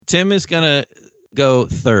Tim is gonna go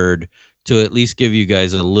third to at least give you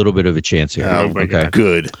guys a little bit of a chance here. Oh my God.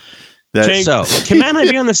 Good. Can Matt and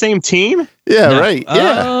I be on the same team? Yeah, no. Right.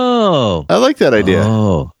 Yeah. Oh, I like that idea.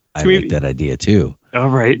 Oh, I like that idea too. All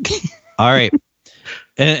right. All right.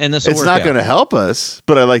 And this it's not going to help us,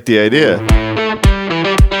 but I like the idea.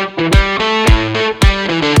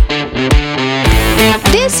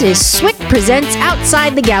 This is SWIC Presents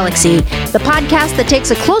Outside the Galaxy, the podcast that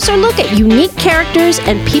takes a closer look at unique characters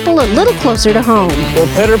and people a little closer to home. Well,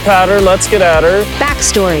 pitter-patter, let's get at her.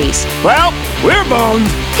 Backstories. Well, we're boned.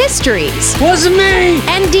 Histories. Wasn't me.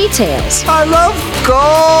 And details. I love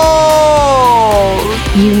gold.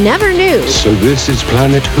 You never knew. So this is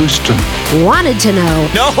Planet Houston. Wanted to know.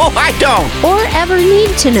 No, I don't. Or ever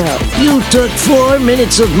need to know. You took 4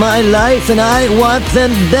 minutes of my life and I want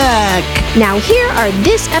them back. Now here are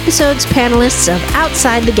this episode's panelists of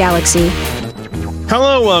Outside the Galaxy.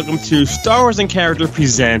 Hello, welcome to Star Wars and Character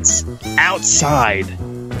Presents Outside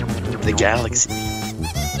the Galaxy.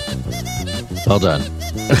 Well done.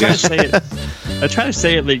 I try to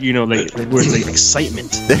say it like, you know, like where's the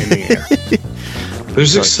excitement in the air.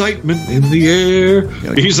 There's excitement in the air.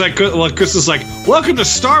 He's like, Chris is like, welcome to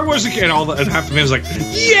Star Wars again. And half the man's like,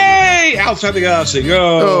 yay! Outside the Galaxy.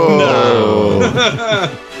 Oh,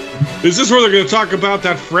 no. Is this where they're going to talk about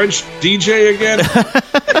that French DJ again?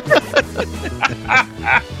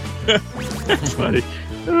 That's funny.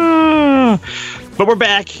 But we're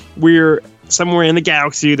back. We're somewhere in the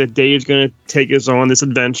galaxy that Dave's going to take us on this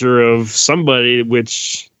adventure of somebody,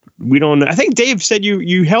 which we don't know. I think Dave said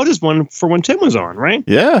you held this one for when Tim was on, right?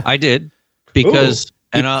 Yeah, I did. Because,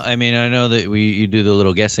 and I know that you do the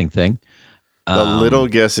little guessing thing. The little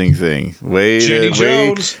guessing thing. Way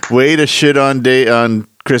to shit on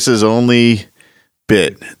Chris's only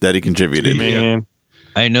bit that he contributed. Man.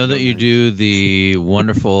 I know that you do the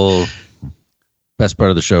wonderful best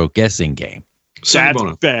part of the show guessing game.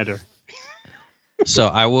 That's better. So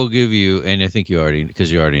I will give you, and I think you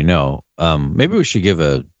already know. Maybe we should give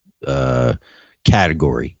a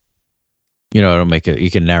category. You know, it'll make it.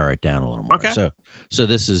 You can narrow it down a little more. Okay. So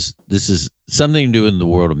this is something to do in the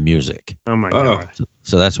world of music. Oh my God.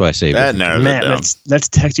 So that's why I say that narrows it down. Let's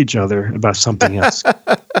text each other about something else.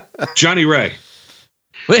 Johnny Ray.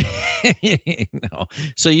 No.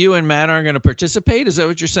 So you and Matt aren't going to participate? Is that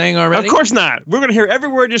what you're saying already? Of course not. We're going to hear every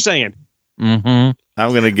word you're saying. Mm-hmm. I'm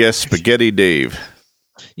going to guess Spaghetti Dave.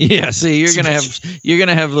 Yeah. See, you're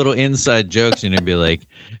gonna have little inside jokes, and you'll be like,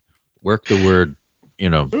 work the word,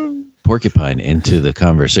 porcupine into the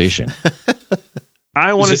conversation.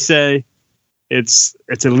 I want to say it's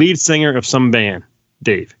a lead singer of some band,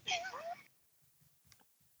 Dave.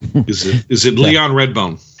 Is it Leon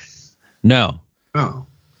Redbone? No. Oh.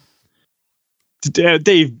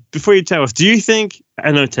 Dave, before you tell us, do you think,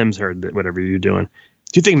 I know Tim's heard that whatever you're doing,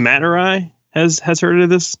 do you think Matt or I has heard of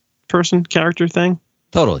this character thing?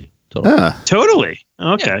 Totally. Totally?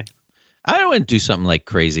 Okay. Yeah. I wouldn't do something like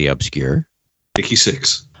crazy obscure. Mickey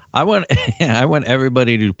Six. I want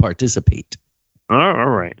everybody to participate. All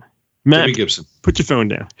right. Matt, Debbie Gibson. Put your phone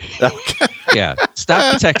down. Yeah.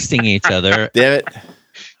 Stop texting each other. Damn it.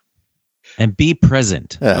 And be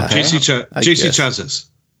present. Okay? JC Chazes.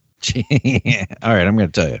 All right, I'm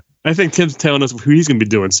going to tell you. I think Tim's telling us who he's going to be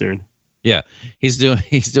doing soon. Yeah, he's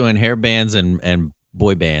doing hair bands and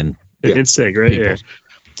boy band. In sync, right? People. Yeah.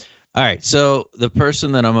 All right, so the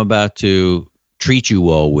person that I'm about to treat you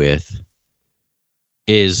all with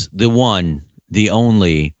is the one, the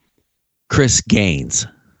only, Chris Gaines.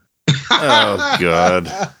 Oh God.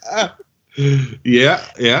 Yeah.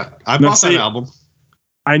 I bought that album.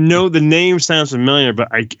 I know the name sounds familiar, but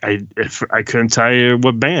I couldn't tell you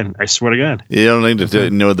what band. I swear to God. You don't need to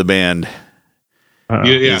know the band.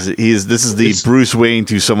 Yeah. This is the Bruce Wayne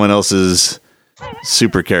to someone else's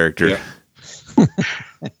super character. Yeah.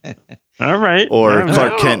 All right. Or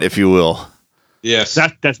Clark Kent, if you will. Yes.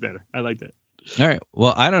 That's better. I like that. All right.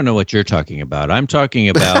 Well, I don't know what you're talking about. I'm talking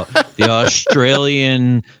about the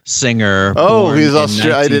Australian singer. Oh, he's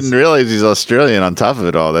Australian. I didn't realize he's Australian on top of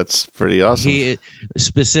it all. That's pretty awesome. He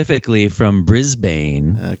specifically from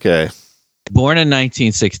Brisbane. Okay. Born in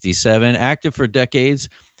 1967, active for decades,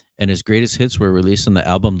 and his greatest hits were released on the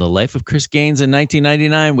album The Life of Chris Gaines in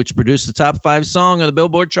 1999, which produced the top 5 song on the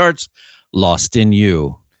Billboard charts, Lost in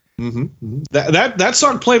You. Mm-hmm. That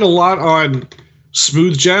song played a lot on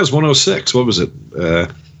Smooth Jazz 106. What was it? I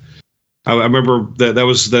remember that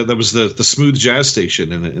was the Smooth Jazz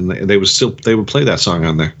station, and they would play that song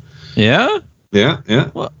on there. Yeah.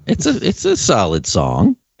 Well, it's a solid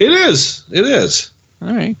song. It is.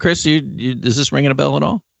 All right, Chris, you is this ringing a bell at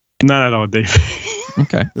all? Not at all, Dave.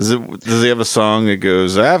 Okay. Does he have a song that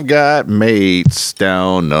goes, I've got mates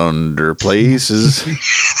down under places?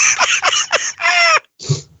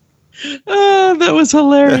 Oh, that was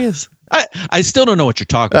hilarious. I still don't know what you're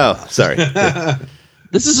talking about. Oh, sorry.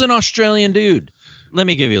 This is an Australian dude. Let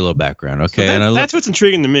me give you a little background, okay? So that's what's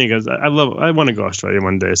intriguing to me because I want to go to Australia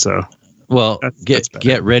one day. So, well,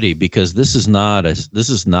 get ready because this is not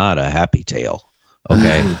a happy tale,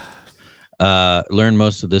 okay? Learn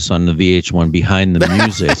most of this on the VH1 Behind the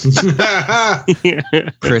Music.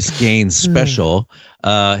 Chris Gaines special.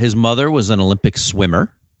 His mother was an Olympic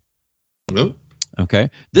swimmer. Nope. Okay.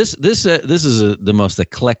 This is the most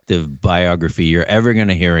eclectic biography you're ever going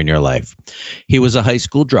to hear in your life. He was a high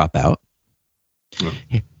school dropout. Oh.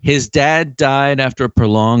 His dad died after a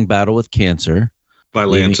prolonged battle with cancer. By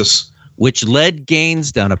Lantis. Which led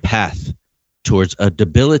Gaines down a path towards a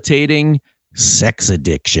debilitating sex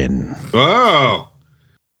addiction. Oh.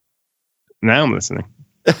 Now I'm listening.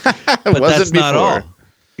 But that's not all.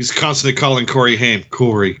 He's constantly calling Corey Haim.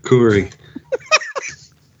 Corey.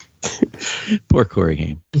 Poor Corey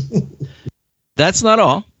Haim. That's not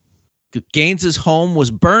all. Gaines's home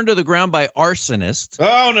was burned to the ground by arsonists.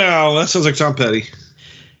 Oh, no. That sounds like Tom Petty.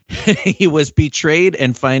 He was betrayed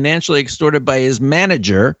and financially extorted by his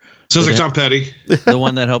manager. Sounds like Tom Petty. The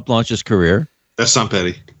one that helped launch his career. That's Tom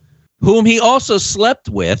Petty. Whom he also slept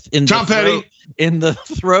with in the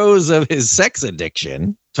throes of his sex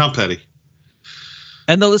addiction. Tom Petty.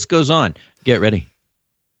 And the list goes on. Get ready.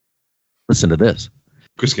 Listen to this.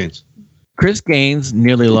 Chris Gaines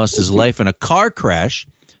nearly lost his life in a car crash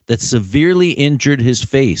that severely injured his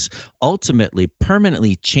face, ultimately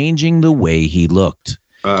permanently changing the way he looked.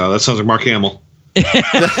 That sounds like Mark Hamill.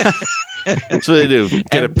 That's what they do.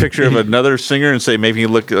 Get a picture of another singer and say, maybe he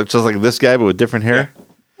look just like this guy, but with different hair.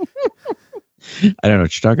 I don't know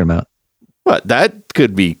what you're talking about. What? That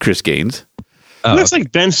could be Chris Gaines. Looks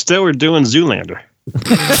like Ben Stiller doing Zoolander.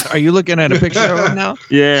 Are you looking at a picture of him now?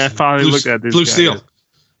 Yeah, I finally looked at this. Blue Steel.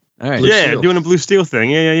 All right. Doing a Blue Steel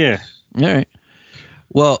thing. Yeah. All right.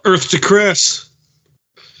 Well, Earth to Chris.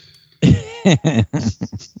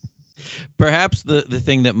 Perhaps the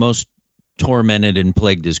thing that most tormented and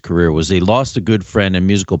plagued his career was he lost a good friend and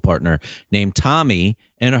musical partner named Tommy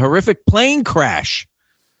in a horrific plane crash.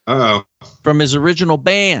 From his original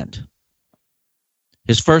band.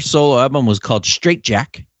 His first solo album was called Straight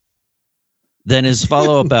Jack. Then his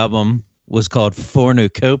follow-up album was called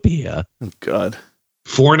Fornicopia. Oh, God.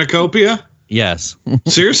 Fornicopia? Yes.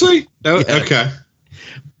 Seriously? Yes. Okay.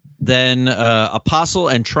 Then Apostle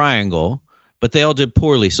and Triangle, but they all did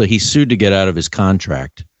poorly, so he sued to get out of his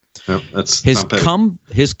contract. No, that's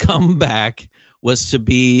his comeback was to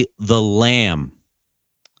be The Lamb.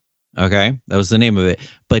 Okay, that was the name of it.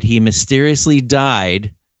 But he mysteriously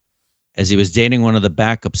died as he was dating one of the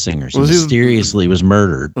backup singers. He mysteriously was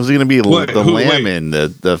murdered. Was he going to be the lamb in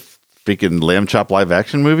the freaking Lamb Chop live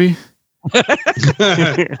action movie?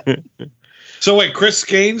 So wait, Chris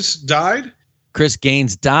Gaines died? Chris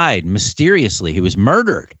Gaines died mysteriously. He was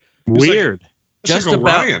murdered. Weird. Just like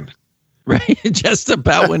Orion. Right, just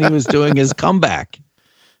about when he was doing his comeback.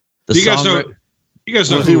 You guys know.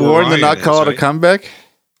 Was he warned to not call it a comeback?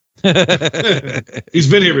 He's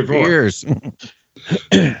been here before. Years.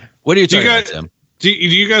 What are you talking about, Tim? Do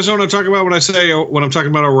you guys want to talk about what I say when I'm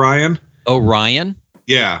talking about Orion? Orion?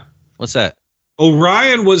 Yeah. What's that?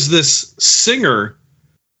 Orion was this singer.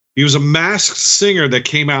 He was a masked singer that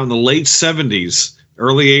came out in the late 70s,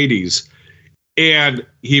 early 80s. And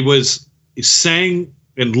he sang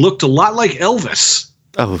and looked a lot like Elvis.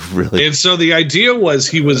 Oh, really? And so the idea was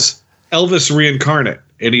he was Elvis reincarnate.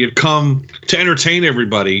 And he had come to entertain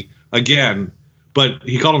everybody again, but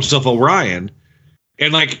he called himself Orion.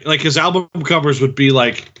 And like his album covers would be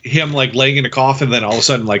like him like laying in a coffin, and then all of a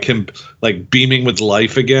sudden like him like beaming with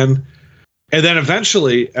life again. And then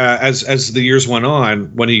eventually, as the years went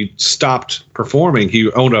on, when he stopped performing,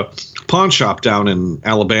 he owned a pawn shop down in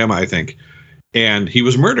Alabama, I think, and he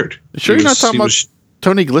was murdered. Sure, you're not talking about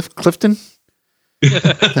Tony Clifton?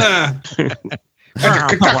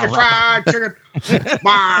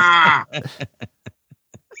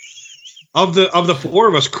 Of the four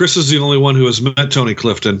of us, Chris is the only one who has met Tony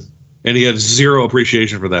Clifton, and he had zero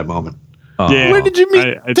appreciation for that moment. Yeah. Where did you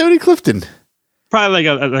meet Tony Clifton? Probably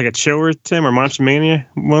like a chill with Tim or Monster Mania.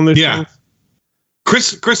 One of those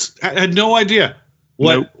things. Chris had no idea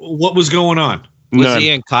what was going on. Was he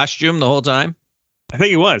in costume the whole time? I think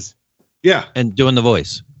he was. Yeah. And doing the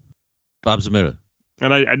voice. Bob Zamunda.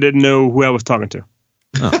 And I didn't know who I was talking to.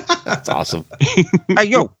 Oh, that's awesome. Hey,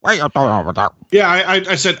 yo. Yeah,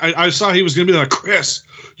 I said, I saw he was going to be like, Chris,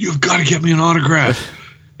 you've got to get me an autograph.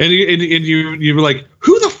 And you were like,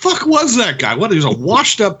 who the fuck fuck was that guy? What? He was a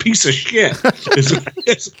washed up piece of shit.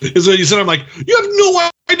 Is what he said. I'm like, you have no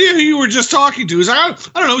idea who you were just talking to. I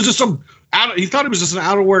don't know. It was just some. He thought it was just an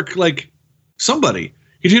out of work somebody.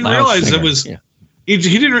 He didn't realize it was. Yeah. He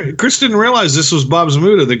didn't. Chris didn't realize this was Bob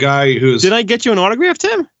Zmuda, the guy who's. Did I get you an autograph,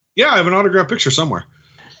 Tim? Yeah, I have an autograph picture somewhere.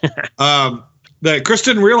 That Chris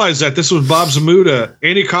didn't realize that this was Bob Zmuda,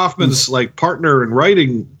 Andy Kaufman's partner and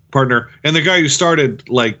writing partner, and the guy who started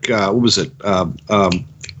what was it?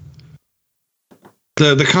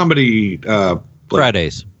 The comedy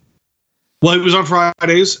Fridays. Well, it was on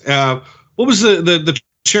Fridays. What was the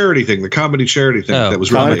charity thing? The comedy charity thing that was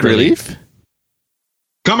Comic Relief.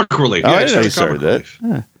 Comic Relief. Oh, Yeah, I didn't know he started that.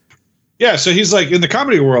 Huh. Yeah, so he's in the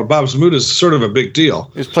comedy world. Bob Zmuda is sort of a big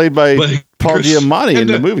deal. He's played by Paul Giamatti in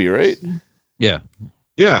the movie, right? Yeah.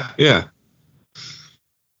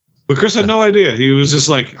 But Chris had no idea. He was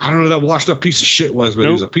just I don't know who that washed up piece of shit was, but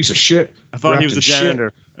he was a piece of shit. I thought he was the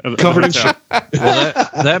janitor. Covered in shit. Well,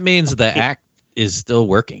 that means the act is still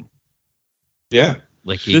working. Yeah.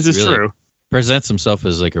 He this is really true. presents himself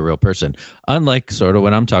as a real person. Unlike sort of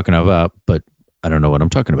what I'm talking about, but I don't know what I'm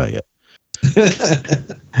talking about yet.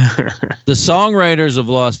 The songwriters of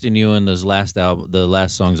Lost in You and the last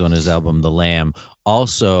songs on his album, The Lamb,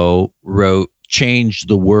 also wrote Change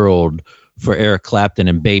the World for Eric Clapton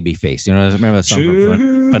and Babyface. You know, remember that song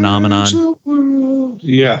from Phenomenon?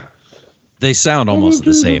 Yeah. They sound almost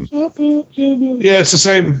the same. Yeah, it's the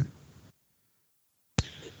same.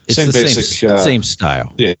 It's same the basic, same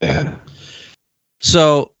style. Yeah.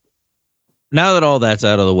 So now that all that's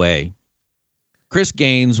out of the way, Chris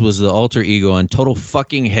Gaines was the alter ego and total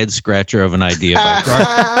fucking head scratcher of an idea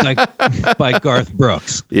by Garth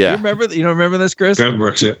Brooks. Yeah. You don't remember this, Chris? Garth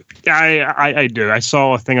Brooks, yeah. I do. I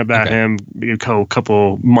saw a thing about him a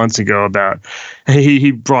couple months ago about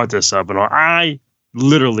he brought this up and all. I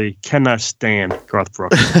literally cannot stand Garth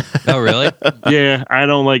Brooks. Oh, really? Yeah, I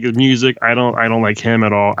don't like his music. I don't like him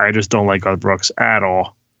at all. I just don't like Garth Brooks at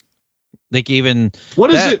all. What is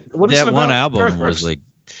it? What is that it one about album Garth was Brooks?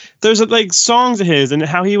 There's songs of his and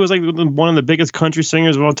how he was one of the biggest country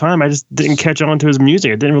singers of all time. I just didn't catch on to his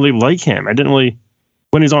music. I didn't really like him. I didn't really,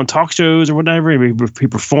 when he's on talk shows or whatever, he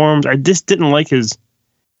performed. I just didn't like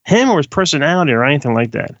him or his personality or anything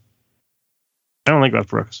like that. I don't like Garth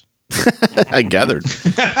Brooks. I gathered.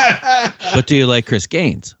 But do you like Chris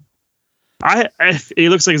Gaines? He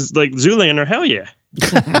looks like Zoolander. Hell yeah.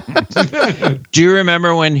 Do you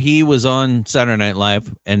remember when he was on Saturday Night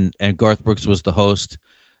Live and Garth Brooks was the host,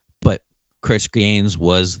 but Chris Gaines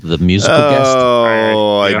was the musical guest?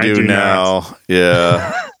 Oh, I do now.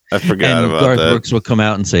 Yeah. I forgot about Garth that. Brooks would come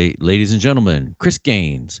out and say, "Ladies and gentlemen, Chris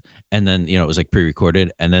Gaines," and then it was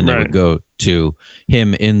pre-recorded, and then they would go to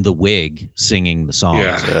him in the wig singing the songs.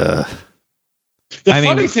 Yeah. The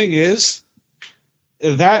funny thing is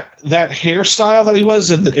that hairstyle that he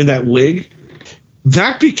was in that wig,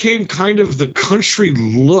 that became kind of the country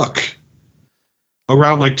look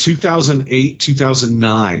around 2008,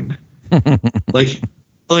 2009. like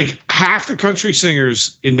half the country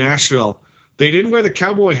singers in Nashville, they didn't wear the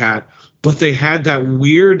cowboy hat, but they had that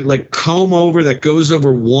weird comb over that goes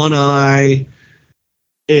over one eye.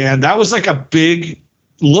 And that was a big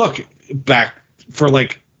look back for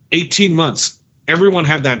 18 months. Everyone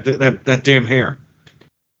had that damn hair.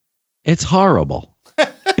 It's horrible.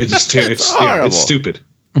 It's horrible. It's stupid.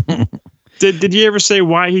 Did you ever say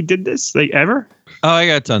why he did this? Ever? Oh, I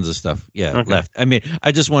got tons of stuff. Yeah, okay. Left. I mean,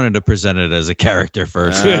 I just wanted to present it as a character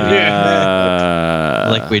first,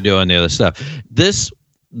 like we do on the other stuff. This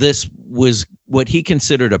was what he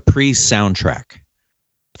considered a pre-soundtrack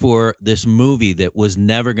for this movie that was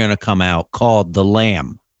never going to come out, called The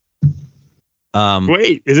Lamb.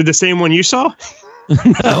 Wait, is it the same one you saw?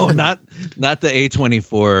 No, not the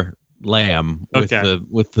A24 lamb with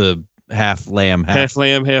the half lamb, half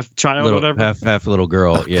child, little, whatever, half little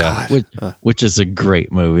girl. Yeah, which is a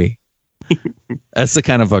great movie. That's the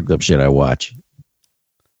kind of fucked up shit I watch.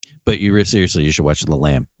 But you seriously, you should watch The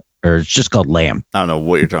Lamb, or it's just called Lamb. I don't know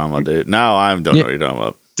what you're talking about, dude. Now I don't know what you're talking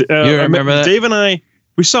about. You remember that? Dave and I,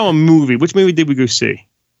 we saw a movie. Which movie did we go see?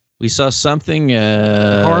 We saw something.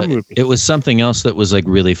 Horror movie. It was something else that was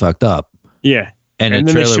really fucked up. Yeah. And then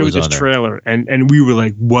they showed this trailer, and we were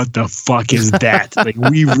like, "What the fuck is that?"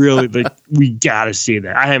 We really we gotta see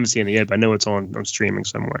that. I haven't seen it yet, but I know it's on streaming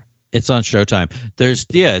somewhere. It's on Showtime.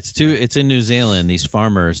 It's in New Zealand. These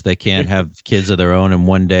farmers, they can't have kids of their own, and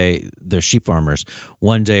one day they're sheep farmers.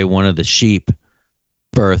 One day, one of the sheep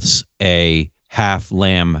births a half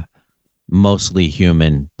lamb, mostly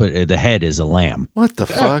human, but the head is a lamb. What the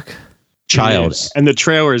fuck? Child. And the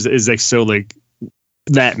trailer is so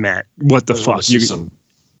that, Matt. What the fuck?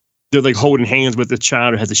 they're like holding hands with the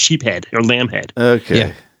child who has a sheep head or lamb head. Okay.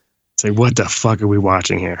 Yeah. It's like, what the fuck are we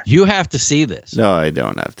watching here? You have to see this. No, I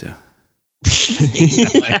don't have to.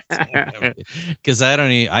 Because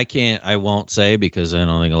I won't say, because I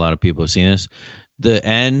don't think a lot of people have seen this. The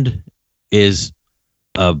end is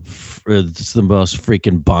it's the most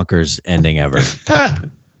freaking bonkers ending ever.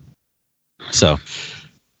 So,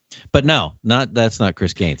 but no, that's not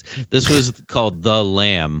Chris Gaines. This was called The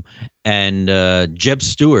Lamb, and Jeb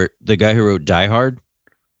Stewart, the guy who wrote Die Hard,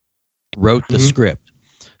 wrote the script.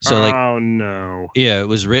 So oh no. Yeah, it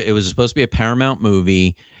was supposed to be a Paramount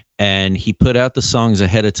movie, and he put out the songs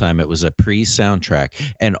ahead of time. It was a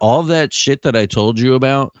pre-soundtrack, and all that shit that I told you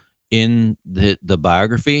about in the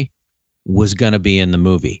biography was going to be in the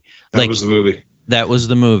movie. That was the movie. That was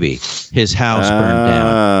the movie. His house burned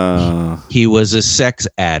down. He was a sex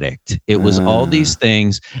addict. It was all these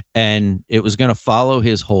things, and it was going to follow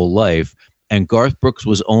his whole life. And Garth Brooks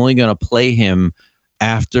was only going to play him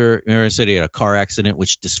after, remember I said he had a car accident,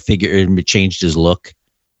 which disfigured and changed his look.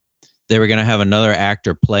 They were going to have another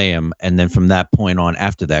actor play him, and then from that point on,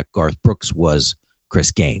 after that, Garth Brooks was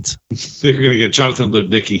Chris Gaines. They're going to get Jonathan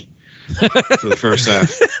Lipnicki for the first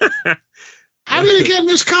half. How did he get in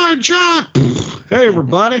this car, John? Hey,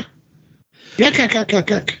 everybody.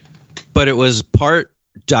 Yuck. But it was part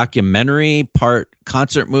documentary, part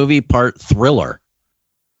concert movie, part thriller.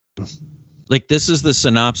 Like, this is the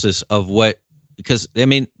synopsis of what, because I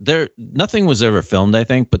mean, nothing was ever filmed, I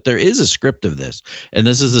think, but there is a script of this, and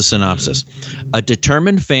this is the synopsis. A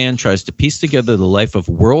determined fan tries to piece together the life of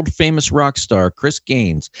world-famous rock star Chris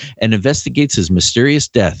Gaines and investigates his mysterious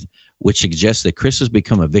death, which suggests that Chris has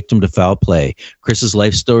become a victim to foul play. Chris's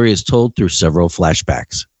life story is told through several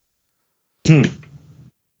flashbacks.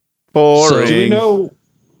 Boring. So, do we know?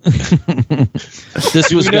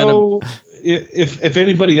 This was going to. If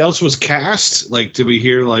anybody else was cast, like, did we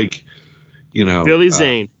hear, like, you know, Billy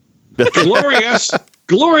Zane, Gloria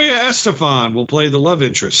Estefan will play the love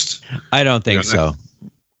interest? I don't think so.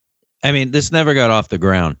 I mean, this never got off the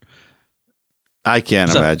ground. I can't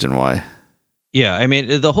imagine why. Yeah, I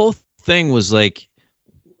mean, the whole thing was like,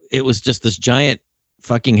 it was just this giant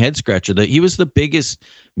fucking head scratcher. That he was the biggest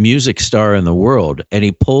music star in the world, and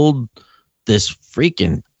he pulled this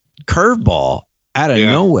freaking curveball out of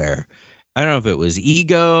nowhere. I don't know if it was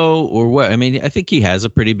ego or what. I mean, I think he has a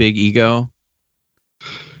pretty big ego.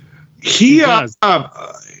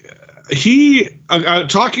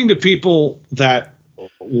 Talking to people that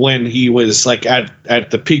when he was like at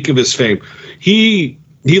the peak of his fame, he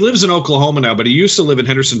lives in Oklahoma now, but he used to live in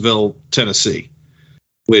Hendersonville, Tennessee,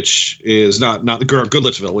 which is not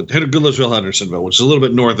Goodlettsville, Hendersonville, which is a little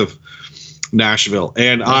bit north of Nashville.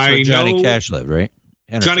 And that's where Johnny Cash lived, right?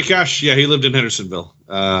 Johnny Cash, yeah, he lived in Hendersonville.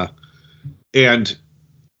 And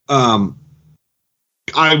I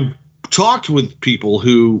talked with people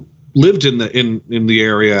who lived in the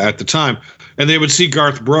area at the time, and they would see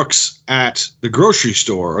Garth Brooks at the grocery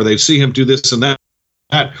store, or they'd see him do this and that.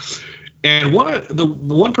 And the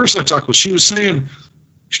one person I talked with, she was saying,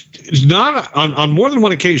 not on more than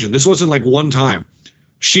one occasion, this wasn't like one time,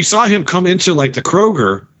 she saw him come into like the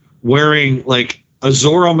Kroger wearing like a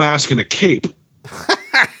Zorro mask and a cape.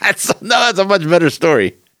 That's a much better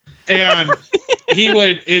story. And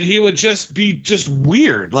he would just be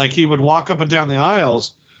weird. Like, he would walk up and down the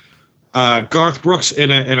aisles, Garth Brooks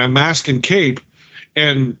in a mask and cape,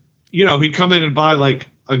 and you know, he'd come in and buy like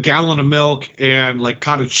a gallon of milk and like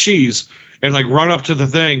cottage cheese, and like run up to the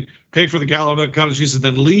thing, pay for the gallon of milk, cottage cheese, and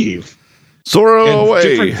then leave. Zorro away.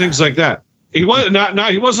 Different things like that. He was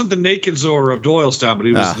he wasn't the naked Zorro of Doylestown, but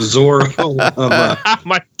he was the Zorro of. Oh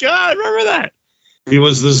my God! Remember that? He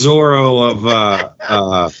was the Zorro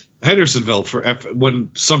of Hendersonville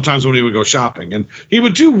sometimes when he would go shopping, and he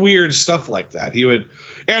would do weird stuff like that. He would,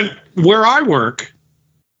 and where I work,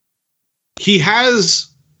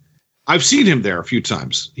 I've seen him there a few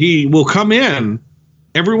times. He will come in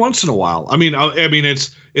every once in a while. I mean,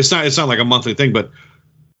 it's not like a monthly thing, but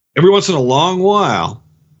every once in a long while,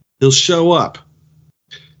 he'll show up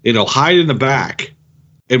and he'll hide in the back.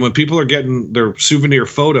 And when people are getting their souvenir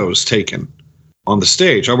photos taken on the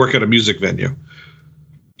stage, I work at a music venue,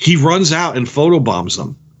 he runs out and photobombs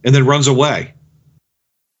them and then runs away.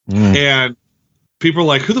 And people are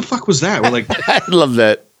like, who the fuck was that? We're like, I love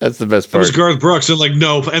that. That's the best part. It was Garth Brooks. And like,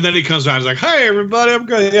 no. And then he comes down. He's like, hey, everybody, I'm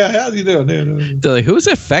good. Yeah, how you doing? They're like, who's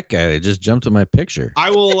that fat guy that just jumped in my picture? I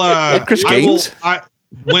will. Chris Gaines?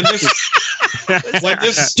 When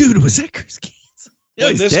this dude, was that Chris Gaines?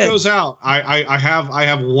 When this goes out, I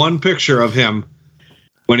have one picture of him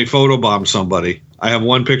when he photobombed somebody. I have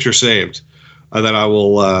one picture saved that I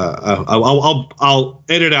will. I'll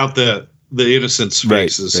edit out the the innocents'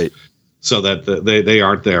 faces. Right. So that they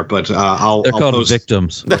aren't there, but They're I'll called post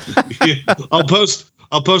victims. I'll post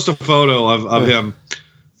a photo of him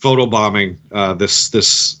photobombing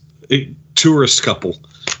this tourist couple,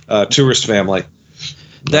 tourist family.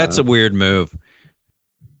 That's a weird move.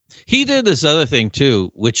 He did this other thing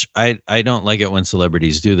too, which I don't like it when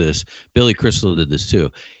celebrities do this. Billy Crystal did this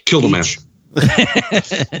too. Killed a man.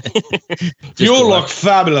 You look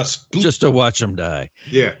fabulous. Just to watch him die.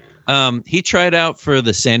 Yeah. He tried out for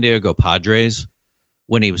the San Diego Padres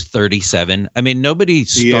when he was 37. I mean, nobody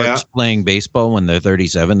starts playing baseball when they're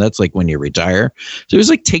 37. That's like when you retire. So he was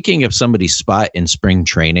like taking up somebody's spot in spring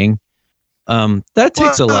training. That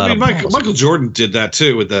takes a lot. Michael Jordan did that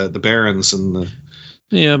too with the Barons and the.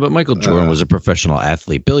 Yeah, but Michael Jordan was a professional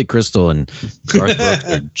athlete. Billy Crystal and Garth Brooks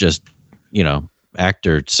are just,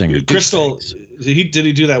 actor, singer. Crystal, he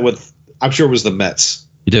do that with? I'm sure it was the Mets.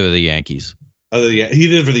 He did it with the Yankees. Oh, yeah, he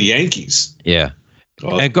did it for the Yankees. Yeah,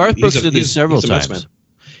 and Garth Brooks did this several times.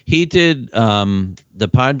 He did the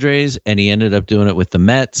Padres, and he ended up doing it with the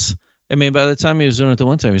Mets. I mean, by the time he was doing it the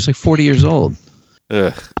one time, he was like 40 years old.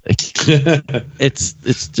 It's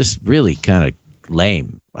just really kind of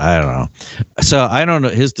lame. I don't know. So I don't know.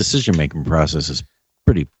 His decision making process is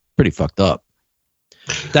pretty fucked up.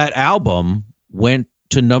 That album went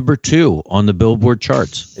to number 2 on the Billboard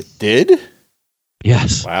charts. It did?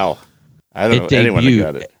 Yes. Wow. I don't know anyone who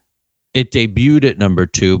got it. It debuted at number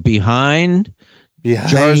 2 behind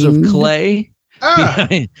Jars of Clay.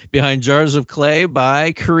 Behind Jars of Clay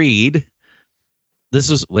by Creed. This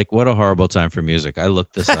was like, what a horrible time for music. I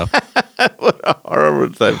looked this up. What a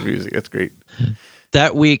horrible time for music. That's great.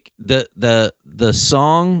 That week, the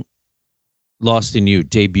song Lost in You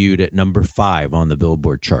debuted at number 5 on the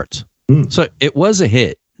Billboard charts. So it was a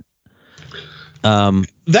hit.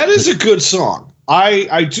 That is a good song.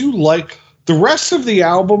 I do like the rest of the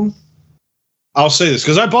album. I'll say this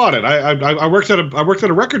because I bought it. I worked at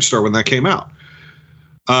a record store when that came out.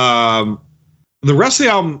 The rest of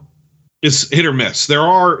the album is hit or miss. There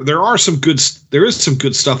is some good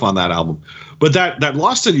stuff on that album, but that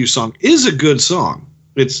Lost in You song is a good song.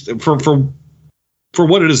 It's for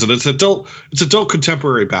what it is. It's adult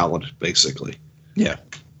contemporary ballad basically. Yeah,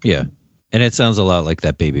 and it sounds a lot like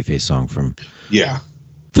that Babyface song from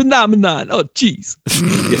Phenomenon. Oh, jeez.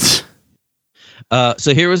 Yes.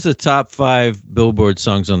 So here was the top 5 Billboard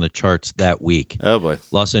songs on the charts that week. Oh boy,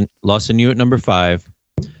 Lost in You at number 5.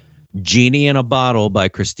 Genie in a Bottle by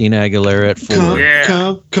Christina Aguilera at 4.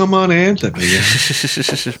 Come on, Anthem.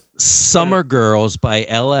 Summer Girls by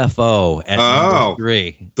LFO at number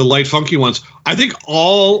 3. The light funky ones. I think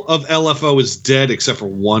all of LFO is dead except for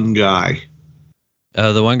one guy.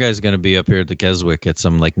 The one guy's going to be up here at the Keswick at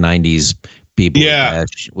some like 90s b-boy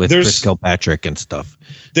match with Chris Kilpatrick and stuff.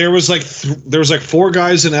 There was like 4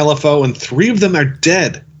 guys in LFO and 3 of them are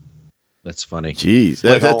dead. That's funny. Jeez,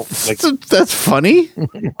 that's funny.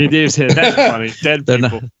 It is. That's funny. Dead They're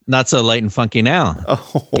people. not so light and funky now.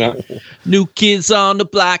 Oh. New Kids on the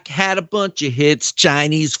Block had a bunch of hits.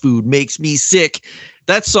 Chinese food makes me sick.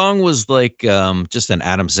 That song was like just an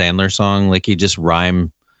Adam Sandler song. Like he just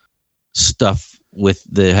rhymed stuff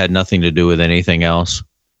that had nothing to do with anything else.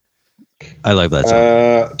 I like that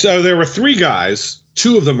song. So there were 3 guys.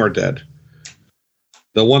 2 of them are dead.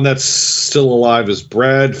 The one that's still alive is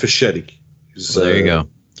Brad Fischetti. There you go.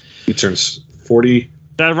 He turns 40.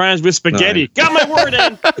 That rhymes with spaghetti. Got my word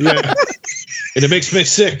in. Yeah. And it makes me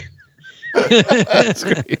sick. That's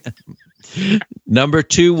great. Number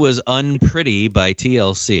 2 was Unpretty by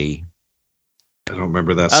TLC. I don't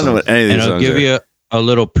remember that song. I don't know what any of these And I'll songs give are. you a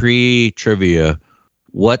little pre-trivia.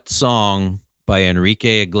 What song by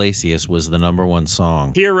Enrique Iglesias was the number 1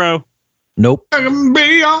 song? Hero. Nope. I can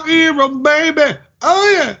be your hero, baby.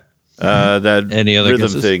 Oh, yeah. That Any other rhythm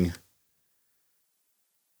guesses? thing.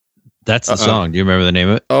 That's the song. Do you remember the name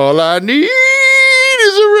of it? All I need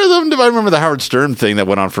is a rhythm. I remember the Howard Stern thing that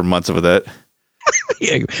went on for months with that.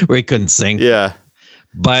 Yeah, where he couldn't sing. Yeah.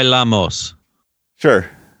 Bailamos. Sure.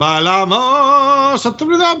 Bailamos.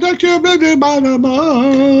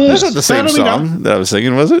 That's not the same song that I was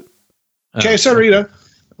singing, was it? Okay, Sarita.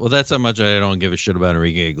 Well, that's how much I don't give a shit about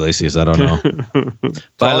Enrique Iglesias. I don't know.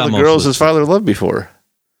 All the girls his father loved before.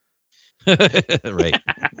 Right.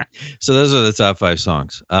 So those are the top 5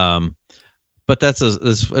 songs. But that's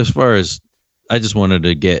as far as I just wanted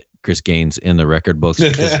to get Chris Gaines in the record books.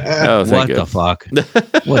 Oh, What the fuck?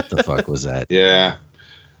 What the fuck was that? Yeah.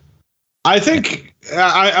 I think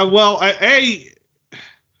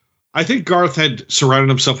I think Garth had surrounded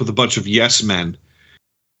himself with a bunch of yes men.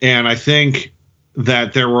 And I think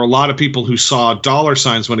that there were a lot of people who saw dollar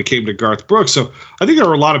signs when it came to Garth Brooks. So I think there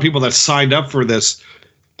were a lot of people that signed up for this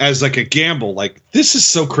as like a gamble, like this is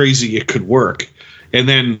so crazy it could work, and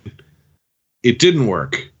then it didn't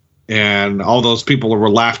work, and all those people were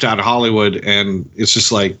laughed out of Hollywood, and it's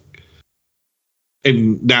just like,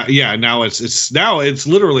 and now it's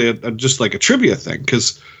literally just like a trivia thing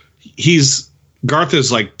because Garth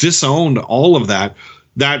has like disowned all of that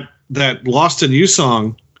Lost in You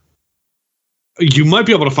song. You might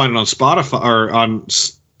be able to find it on Spotify or on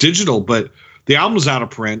digital, but the album's out of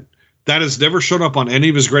print. That has never shown up on any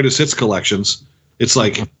of his greatest hits collections. It's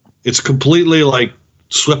like it's completely like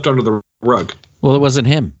swept under the rug. Well, it wasn't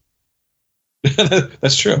him.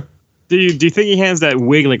 That's true. Do you think he has that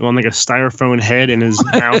wig like on like a styrofoam head in his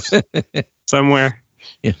house somewhere?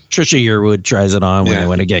 Yeah, Trisha Yearwood tries it on when they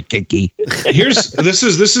want to get kinky. This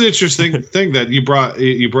is an interesting thing that you brought.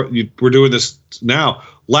 We're doing this now.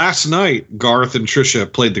 Last night, Garth and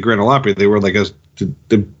Trisha played the Grand Ole Opry. They were like a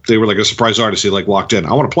surprise artist. He like walked in.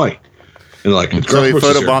 I want to play. And like, so he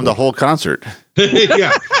photobombed the whole concert.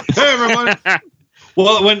 Yeah. Hey everyone.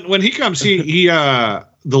 Well, when he comes, he one of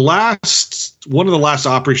the last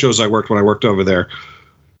Opry shows I worked when I worked over there,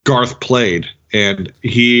 Garth played, and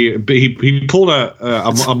he pulled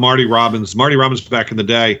a Marty Robbins. Marty Robbins back in the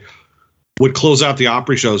day would close out the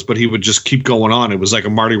Opry shows, but he would just keep going on. It was like a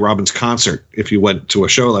Marty Robbins concert if you went to a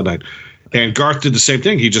show that night. And Garth did the same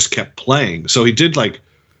thing. He just kept playing. So he did like,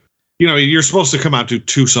 you're supposed to come out to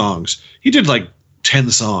 2 songs. He did like 10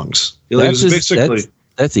 songs.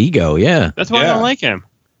 That's ego, yeah. That's why I don't like him.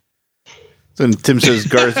 So Tim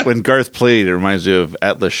says when Garth played, it reminds me of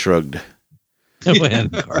Atlas Shrugged. When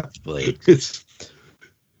Garth played.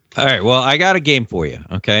 All right, well, I got a game for you,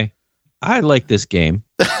 okay? I like this game.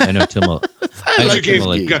 I know Tim will. I like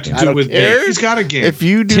game. Got to do with me. He's got a game. If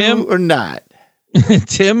you do or not.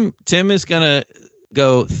 Tim is gonna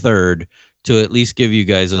go third to at least give you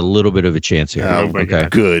guys a little bit of a chance here. Oh, okay,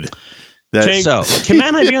 good. Can Matt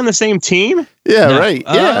and I be on the same team? Yeah, no. Right.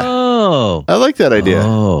 Yeah. Oh, I like that idea.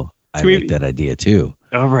 Oh, I like that idea too.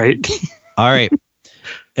 All right. All right.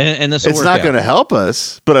 And this it's not going to help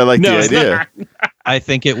us, but I like the idea. I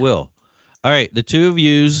think it will. All right, the two of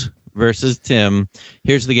yous versus Tim.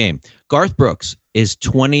 Here's the game. Garth Brooks is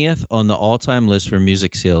 20th on the all-time list for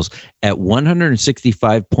music sales at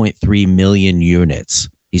 165.3 million units.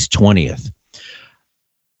 He's 20th.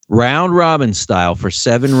 Round robin style for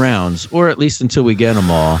 7 rounds, or at least until we get them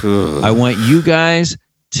all. I want you guys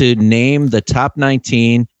to name the top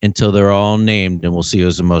 19 until they're all named, and we'll see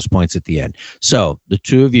who's the most points at the end. So the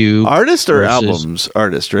two of you, artist or albums?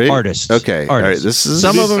 Artist, right? Artists. Okay. Artists. All right. This is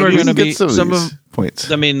some of them are going to be some of points.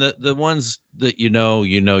 I mean, the ones that you're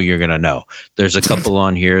going to know. There's a couple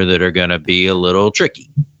on here that are going to be a little tricky.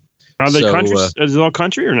 Are they country? Is it all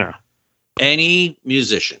country or no? Any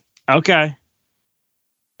musician. Okay.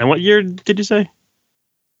 And what year did you say?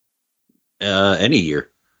 Any year.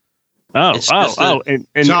 And top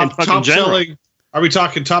selling. Are we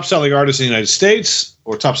talking top selling artists in the United States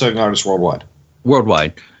or top selling artists worldwide?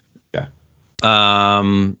 Worldwide. Yeah.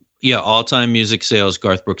 All time music sales.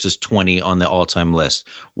 Garth Brooks is 20 on the all time list.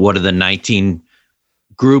 What are the 19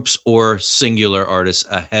 groups or singular artists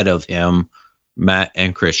ahead of him? Matt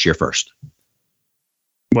and Chris, you're first.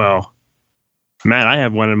 Well, Matt, I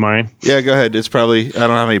have one in mind. Yeah, go ahead. It's probably, I don't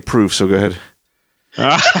have any proof, so go ahead.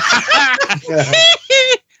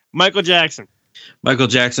 Michael Jackson. Michael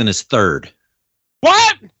Jackson is third.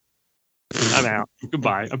 What? I'm out.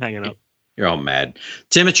 Goodbye. I'm hanging up. You're all mad.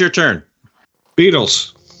 Tim, it's your turn.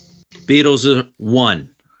 Beatles. Beatles are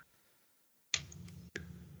 1.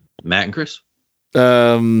 Matt and Chris?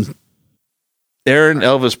 Aaron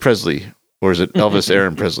Elvis Presley. Or is it Elvis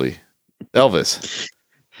Aaron Presley? Elvis.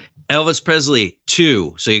 Elvis Presley,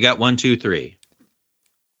 2. So you got 1, 2, 3.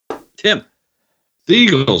 Tim. The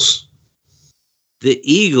Eagles. The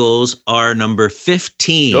Eagles are number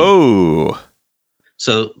 15. Oh.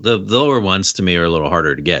 So the lower ones to me are a little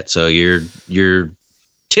harder to get. So you're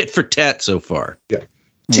tit for tat so far. Yeah.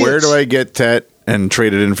 Where do I get tat and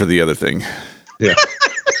trade it in for the other thing? Yeah.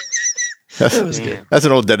 That's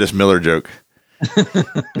an old Dennis Miller joke.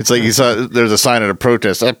 It's like there's a sign at a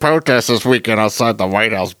protest. A protest this weekend outside the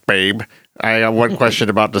White House, babe. I got one question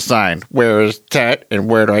about the sign. Where is tat and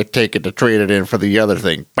where do I take it to trade it in for the other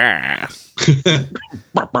thing? Bah.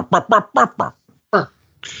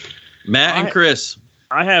 Matt and Chris.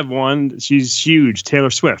 I have one. She's huge. Taylor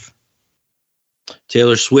Swift.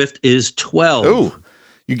 Taylor Swift is 12. Oh,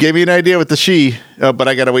 you gave me an idea with the she, but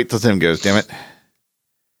I got to wait till Tim goes, damn it.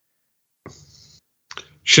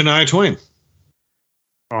 Shania Twain.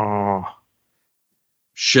 Oh.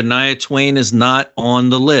 Shania Twain is not on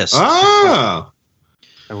the list. Ah.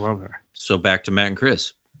 I love her. So back to Matt and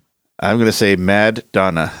Chris. I'm going to say Mad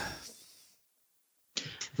Donna.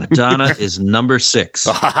 Madonna is number 6.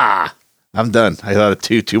 I'm done. I thought of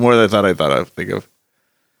two more than I thought I'd think of.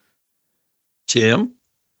 Tim?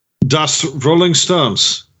 Das Rolling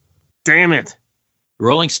Stones. Damn it.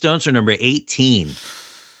 Rolling Stones are number 18.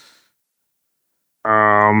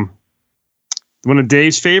 One of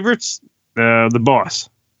Dave's favorites, The Boss.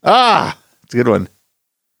 It's a good one.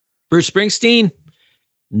 Bruce Springsteen,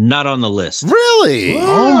 not on the list. Really?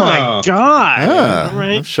 Oh my God. All I'm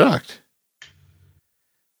right. shocked.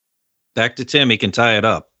 Back to Tim. He can tie it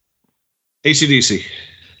up. AC/DC.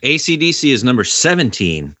 AC/DC is number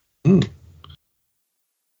 17.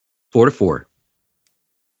 4-4.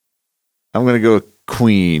 I'm going to go with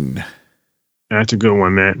Queen. That's a good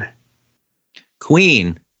one, man.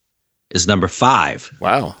 Queen is number 5.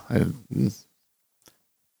 Wow.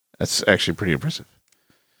 That's actually pretty impressive.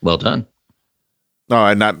 Well done.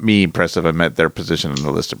 No, not me impressive. I meant their position on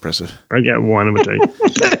the list impressive. I got one. What are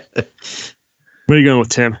you going with,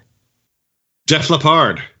 Tim? Def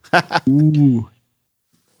Leppard. Ooh.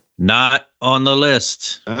 Not on the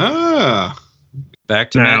list.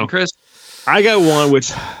 Back to Matt and Chris. I got one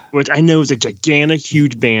which I know is a gigantic,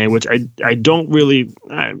 huge band, which I don't really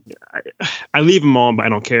I leave them on, but I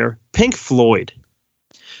don't care. Pink Floyd.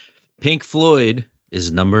 Pink Floyd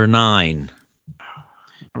is number 9.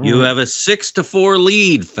 You have a 6-4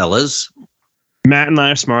 lead, fellas. Matt and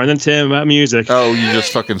I are smarter than Tim about music. Oh, you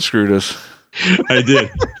just fucking screwed us. I did.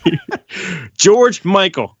 George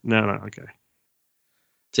Michael. No, okay.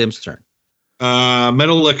 Tim's turn.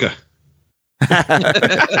 Metallica.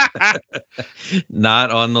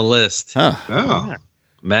 Not on the list. Huh. Oh.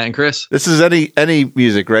 Matt and Chris? This is any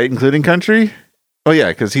music, right? Including country? Oh, yeah,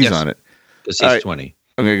 because he's on it. Because he's right. 20.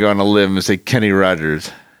 I'm going to go on a limb and say Kenny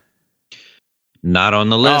Rogers. Not on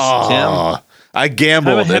the list, Tim. I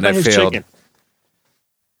gambled and I failed. Chicken?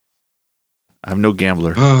 I'm no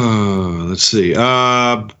gambler. Oh, let's see.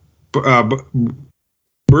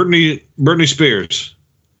 Britney Spears.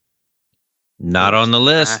 Not on the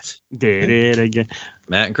list. Did it again.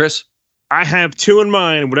 Matt and Chris? I have 2 in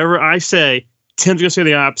mind. Whatever I say, Tim's going to say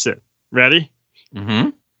the opposite. Ready? Mm-hmm.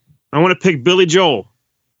 I want to pick Billy Joel.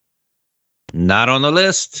 Not on the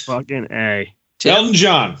list. Fucking A. Tim? Elton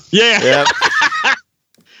John. Yeah. Yep.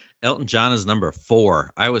 Elton John is number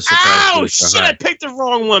 4. I was surprised. Oh, shit. I picked the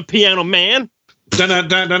wrong one, Piano Man.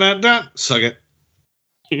 Dun. Suck it.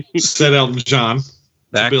 Said Elton John.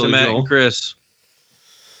 Back to Matt and Chris.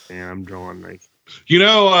 Yeah, I'm drawing like. You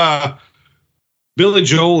know, Billy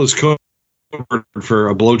Joel is covered for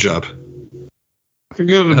a blowjob. I could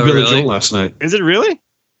go to Billy really? Joel last night. Is it really?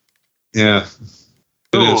 Yeah.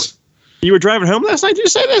 It is. You were driving home last night? Did you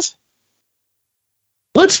say this?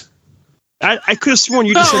 What? I could have sworn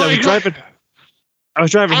you just said I was driving. I was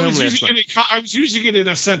driving home last night. I was using it in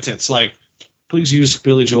a sentence, like, please use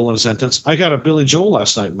Billy Joel in a sentence. I got a Billy Joel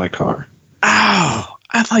last night in my car. Oh,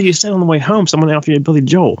 I thought you said on the way home someone offered you a Billy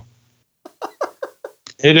Joel.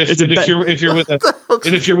 And if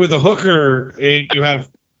you're with a hooker, and you have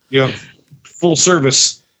full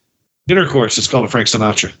service intercourse, it's called a Frank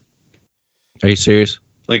Sinatra. Are you serious?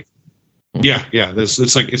 Yeah.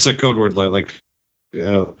 It's like code word like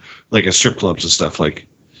at strip clubs and stuff. Like,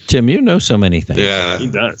 Tim, you know so many things. yeah, He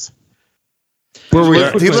does. He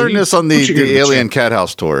learned this on the Alien Cat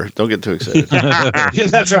House tour. Don't get too excited. yeah,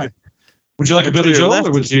 that's right. Would you like a Billy Joel,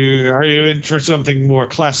 or are you in for something more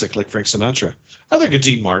classic like Frank Sinatra? I like a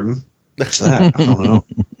Dean Martin. That's that. I don't know.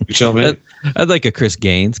 You tell me. I'd like a Chris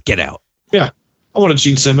Gaines. Get out. Yeah, I want a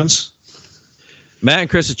Gene Simmons. Matt and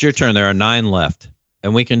Chris, it's your turn. There are 9 left,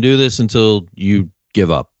 and we can do this until you give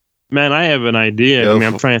up. Man, I have an idea. Go I mean,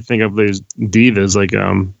 I'm trying to think of these divas like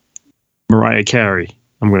Mariah Carey.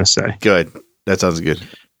 I'm going to say. Good. That sounds good.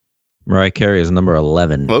 Mariah Carey is number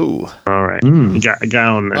 11. Whoa. All right, you got a guy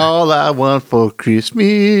on there. All I want for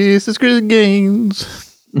Christmas is Chris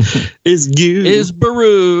Gaines. Is you Is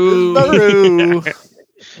Baru. Baru.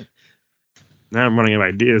 Now I'm running out of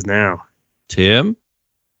ideas now. Tim?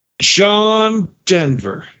 Sean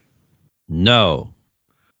Denver. No.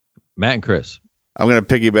 Matt and Chris? I'm going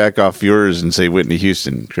to piggyback off yours and say Whitney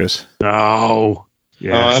Houston, Chris. Oh,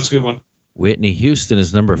 yeah. Oh, that's a good one. Whitney Houston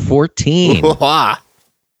is number 14.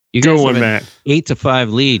 You Good guys one, have Matt. an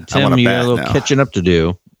 8-5 lead. I want Tim, a you got a bat little now. catching up to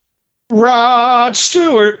do. Rod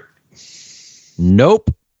Stewart.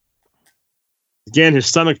 Nope. Again, his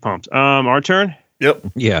stomach pumped. Our turn. Yep.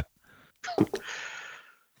 Yeah.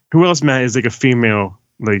 Who else, Matt, is like a female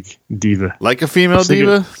like diva? Like a female I'm thinking-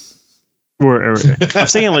 diva? Or I'm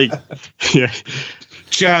saying like, yeah,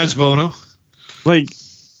 Jazz Bono. like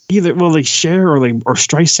either like Cher or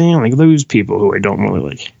Streisand, like those people who I don't really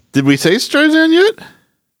like. Did we say Streisand yet?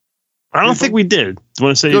 I don't think we did. Do you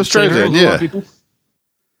want to say Go Streisand, yeah.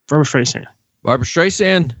 Barbara Streisand. Barbara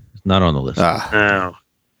Streisand is not on the list. Oh.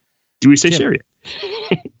 Do we say Tim. Chariot?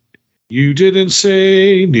 You didn't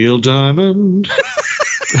say Neil Diamond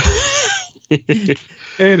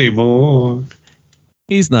anymore.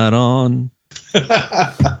 He's not on.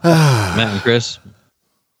 Matt and Chris.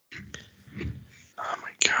 Oh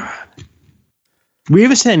my god. We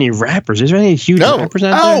haven't said any rappers. Is there any huge rappers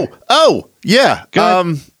out there? Yeah.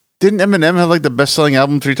 Didn't Eminem have like the best-selling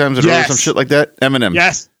album 3 times in a row or some shit like that? Eminem.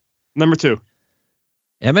 Yes. Number 2.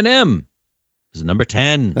 Eminem is number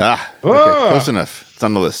 10. Okay, close enough. It's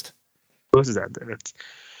on the list. What is that? That's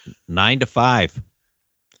 9 to 5.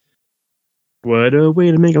 what a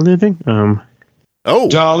way to make a living.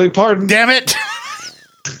 Dolly Parton. Damn it.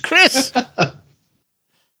 Chris.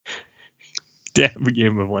 Damn, we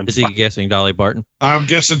gave him a 1. Is he guessing Dolly Parton? I'm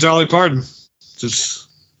guessing Dolly Parton. Just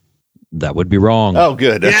That would be wrong. Oh,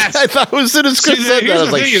 good. Yes. I thought it was as Chris said that. I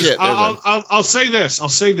was like, shit. I'll say this. I'll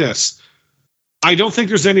say this. I don't think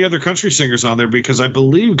there's any other country singers on there because I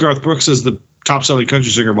believe Garth Brooks is the top-selling country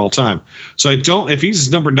singer of all time. So I don't. If he's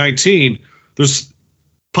number 19, there's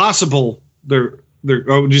possible there.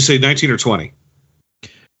 Oh, would you say 19 or 20?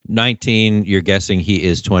 19. You're guessing he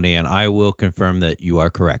is 20, and I will confirm that you are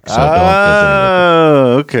correct. So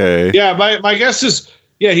okay. Yeah, my guess is.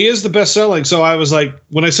 Yeah, he is the best selling. So I was like,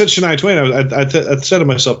 when I said Shania Twain, I said to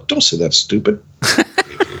myself, "Don't say that stupid."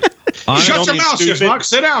 Shut your mouth, Mark.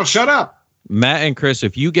 Sit down. Shut up. Matt and Chris,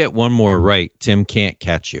 if you get one more right, Tim can't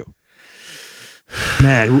catch you.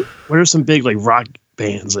 Man, what are some big like rock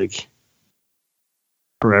bands like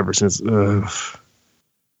forever since?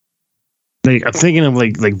 Like I'm thinking of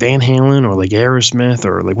like Van Halen or like Aerosmith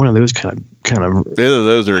or like one of those kind of. Either of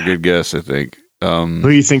those are a good guess, I think. Who do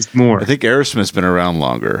you think's more? I think Aerosmith's been around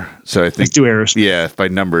longer, so I think let's do Aerosmith. Yeah, by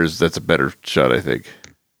numbers, that's a better shot, I think.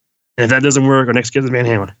 And if that doesn't work, our next guess is Van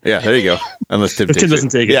Halen. Yeah, there you go. Unless Tim, Tim doesn't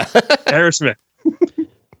take it. Yeah. Aerosmith.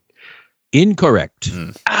 Incorrect.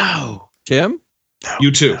 Ow. Tim? You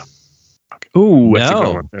too. Ooh, that's a good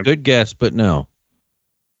No. one, Tim. Good guess, but no.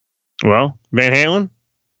 Well, Van Halen?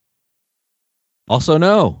 Also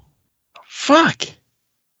no. Fuck.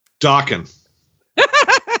 Dawkins.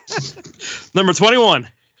 Number 21.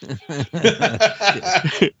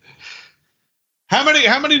 How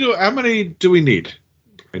many do we need?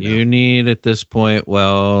 Right You need at this point,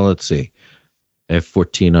 well, let's see. I have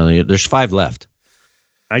 14 on the. There's 5 left.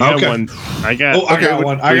 I got Okay. one. I got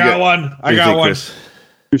one. I got one.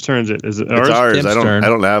 Whose turn is it? Is it It's ours. Tim's I don't turn.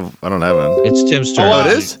 have one. It's Tim's turn. Oh, it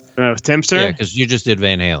is? It's Tim's turn? Yeah, because you just did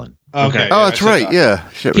Van Halen. Okay. Oh, that's right. Yeah.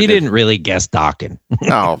 Shit, we He did. didn't really guess Dawkins.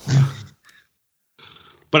 No.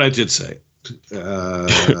 But I did say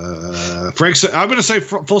Frank. I'm going to say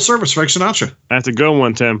full service Frank Sinatra. That's a good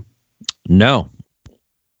one, Tim. No.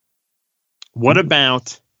 What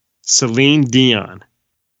about Celine Dion?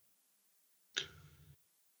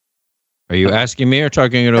 Are you asking me or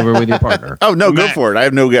talking it over with your partner? Oh, no, go Matt. for it. I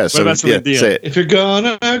have no guess. What So, about Celine yeah, Dion? say it. If you're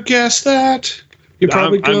gonna guess that, you're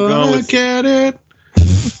probably I'm going gonna with- get it.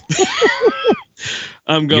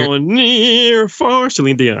 I'm going near for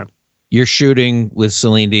Celine Dion. You're shooting with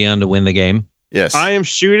Celine Dion to win the game? Yes. I am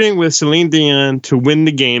shooting with Celine Dion to win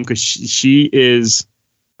the game because she is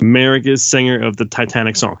America's singer of the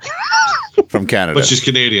Titanic song. From Canada. But she's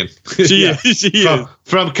Canadian. She is. She is.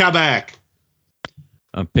 From Quebec.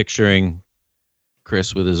 I'm picturing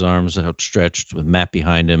Chris with his arms outstretched with Matt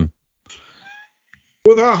behind him.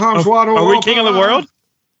 With our arms wide Are we open. king of the world?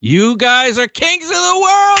 You guys are kings of the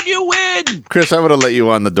world. You win. Chris, I would have let you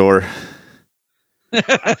on the door.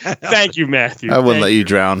 Thank you, Matthew. I wouldn't Thank let you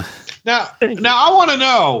drown. Now I want to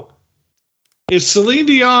know: is Celine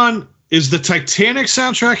Dion is the Titanic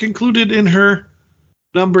soundtrack included in her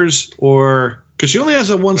numbers, or because she only has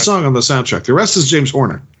that one song on the soundtrack? The rest is James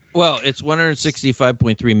Horner. Well, it's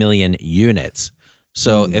 165.3 million units.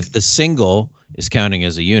 So if the single is counting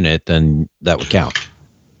as a unit, then that would count.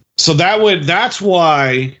 So that's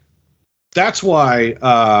why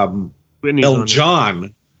Whitney's El on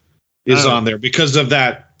John is on there because of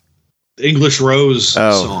that English Rose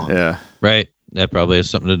song. Yeah. Right. That probably has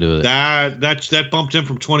something to do with it. That bumped him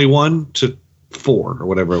from 21 to 4 or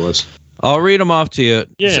whatever it was. I'll read them off to you.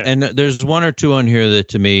 Yeah. And there's one or two on here that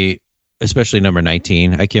to me, especially number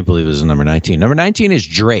 19. I can't believe this is number 19. Number 19 is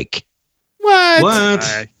Drake. What? What?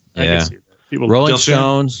 I Yeah. can see that. People Rolling Delphine.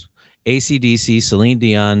 Stones, AC/DC, Celine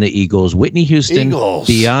Dion, the Eagles, Whitney Houston, Eagles.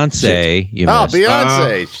 Beyonce. You Oh, missed.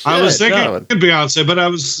 Beyonce. I was Shit, thinking God. Beyonce, but I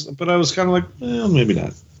was kind of like, well, maybe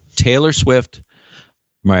not. Taylor Swift,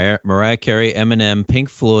 Mariah Carey, Eminem, Pink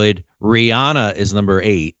Floyd, Rihanna is number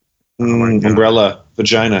 8. Umbrella,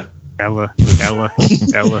 vagina. Ella.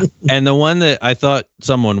 And the one that I thought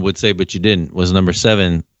someone would say, but you didn't, was number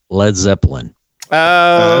 7, Led Zeppelin.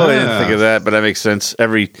 Oh, I didn't think of that, but that makes sense.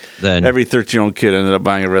 Every Then 13-year-old kid ended up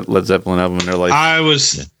buying a Led Zeppelin album in their life. I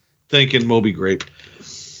was thinking Moby Grape.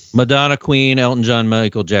 Madonna, Queen, Elton John,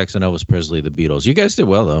 Michael Jackson, Elvis Presley, the Beatles. You guys did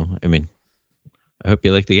well, though. I mean, I hope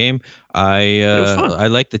you liked the game. I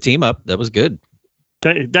liked the team up. That was good.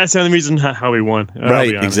 That's the only reason how we won.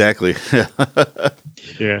 Right, exactly.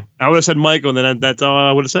 Yeah. I would have said Michael, and then that's all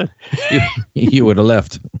I would have said. You would have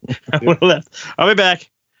left. I would have left. I'll be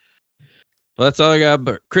back. Well, that's all I got.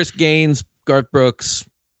 But Chris Gaines, Garth Brooks,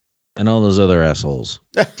 and all those other assholes.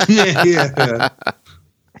 Yeah.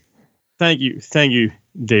 Thank you,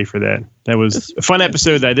 Dave, for that. That was a fun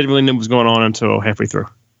episode that I didn't really know what was going on until halfway through.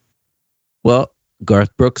 Well, Garth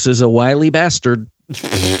Brooks is a wily bastard.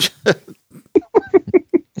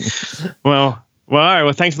 Well, all right.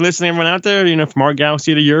 Well, thanks for listening, everyone out there. From our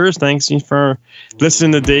galaxy to yours. Thanks for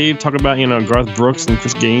listening to Dave talk about Garth Brooks and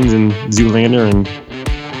Chris Gaines and Zoolander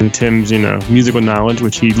and Tim's musical knowledge,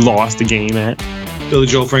 which he lost the game at. Billy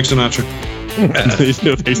Joel, Frank Sinatra. And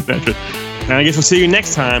I guess we'll see you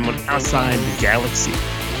next time on Outside the Galaxy.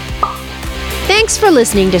 Thanks for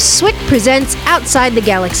listening to SWIC Presents Outside the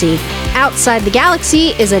Galaxy. Outside the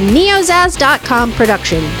Galaxy is a neozaz.com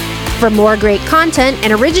production. For more great content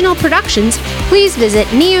and original productions, please visit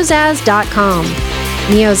neozaz.com.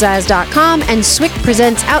 Neozaz.com and SWIC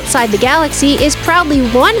Presents Outside the Galaxy is proudly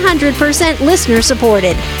 100% listener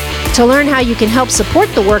supported. To learn how you can help support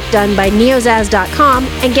the work done by neozaz.com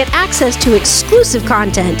and get access to exclusive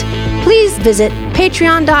content, please visit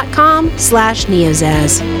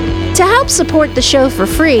patreon.com/neozaz. To help support the show for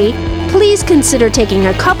free, please consider taking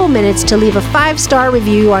a couple minutes to leave a 5-star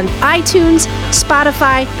review on iTunes,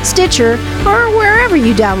 Spotify, Stitcher, or wherever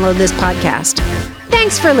you download this podcast.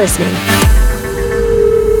 Thanks for listening.